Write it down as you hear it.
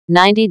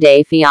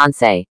90-Day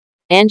Fiancé.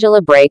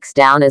 Angela breaks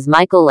down as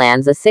Michael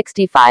lands a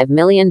 $65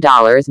 million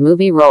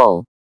movie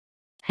role.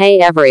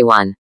 Hey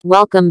everyone.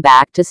 Welcome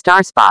back to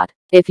Starspot.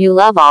 If you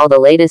love all the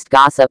latest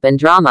gossip and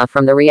drama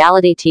from the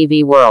reality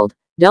TV world,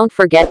 don't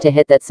forget to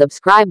hit that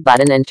subscribe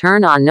button and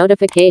turn on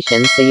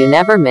notifications so you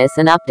never miss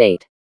an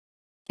update.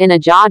 In a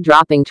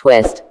jaw-dropping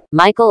twist,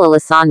 Michael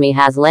Ilesanmi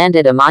has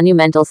landed a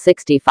monumental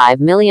 $65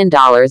 million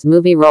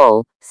movie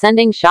role,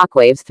 sending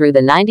shockwaves through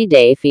the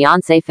 90-Day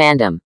Fiancé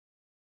fandom.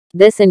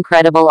 This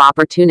incredible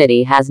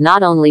opportunity has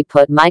not only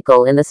put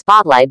Michael in the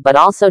spotlight but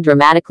also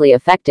dramatically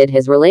affected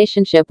his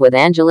relationship with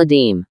Angela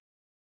Deem.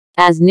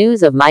 As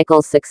news of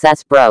Michael's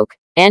success broke,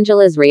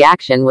 Angela's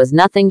reaction was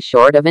nothing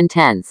short of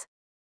intense.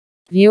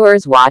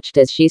 Viewers watched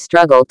as she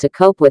struggled to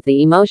cope with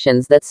the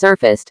emotions that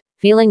surfaced,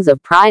 feelings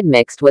of pride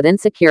mixed with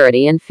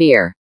insecurity and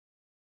fear.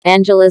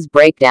 Angela's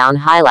breakdown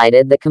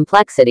highlighted the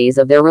complexities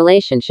of their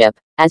relationship,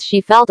 as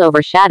she felt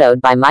overshadowed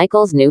by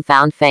Michael's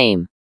newfound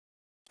fame.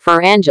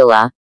 For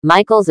Angela,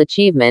 Michael's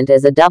achievement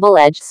is a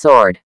double-edged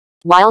sword.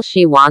 While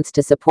she wants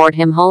to support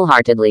him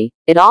wholeheartedly,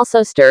 it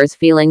also stirs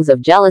feelings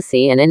of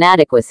jealousy and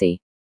inadequacy.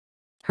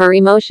 Her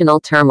emotional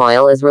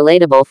turmoil is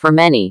relatable for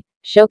many,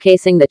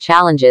 showcasing the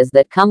challenges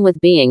that come with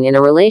being in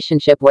a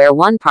relationship where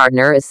one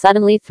partner is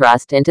suddenly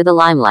thrust into the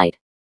limelight.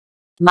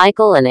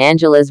 Michael and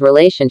Angela's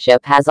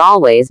relationship has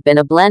always been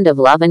a blend of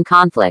love and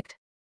conflict.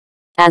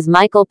 As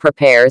Michael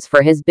prepares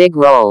for his big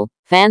role,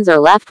 fans are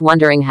left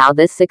wondering how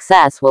this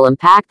success will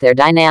impact their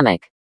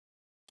dynamic.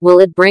 Will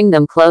it bring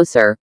them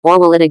closer, or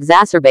will it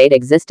exacerbate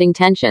existing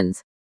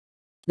tensions?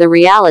 The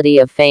reality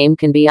of fame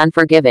can be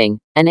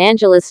unforgiving, and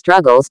Angela's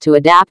struggles to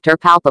adapt are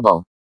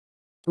palpable.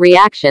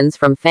 Reactions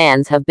from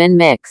fans have been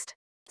mixed.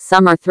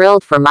 Some are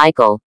thrilled for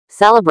Michael,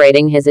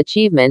 celebrating his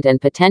achievement and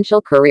potential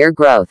career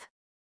growth.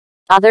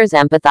 Others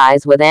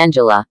empathize with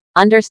Angela,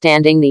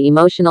 understanding the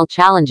emotional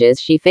challenges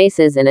she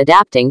faces in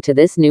adapting to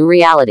this new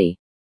reality.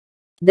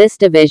 This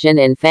division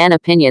in fan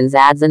opinions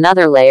adds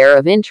another layer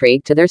of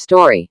intrigue to their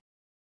story.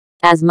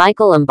 As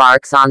Michael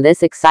embarks on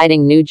this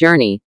exciting new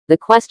journey, the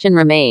question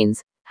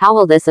remains, how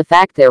will this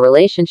affect their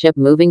relationship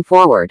moving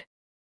forward?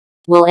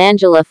 Will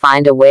Angela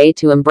find a way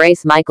to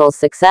embrace Michael's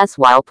success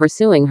while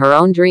pursuing her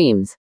own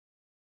dreams?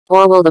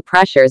 Or will the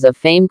pressures of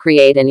fame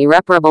create an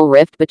irreparable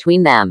rift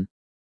between them?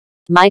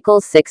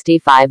 Michael's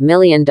 $65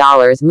 million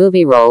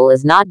movie role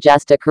is not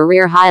just a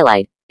career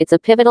highlight, it's a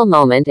pivotal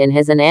moment in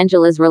his and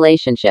Angela's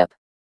relationship.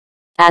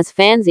 As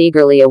fans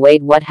eagerly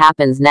await what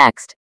happens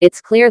next,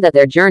 it's clear that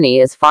their journey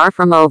is far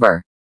from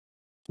over.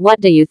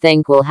 What do you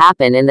think will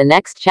happen in the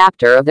next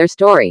chapter of their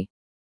story?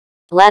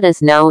 Let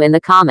us know in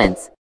the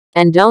comments.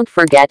 And don't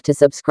forget to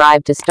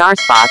subscribe to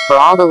Starspot for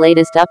all the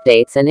latest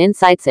updates and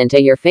insights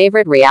into your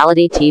favorite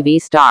reality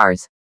TV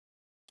stars.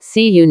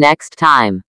 See you next time.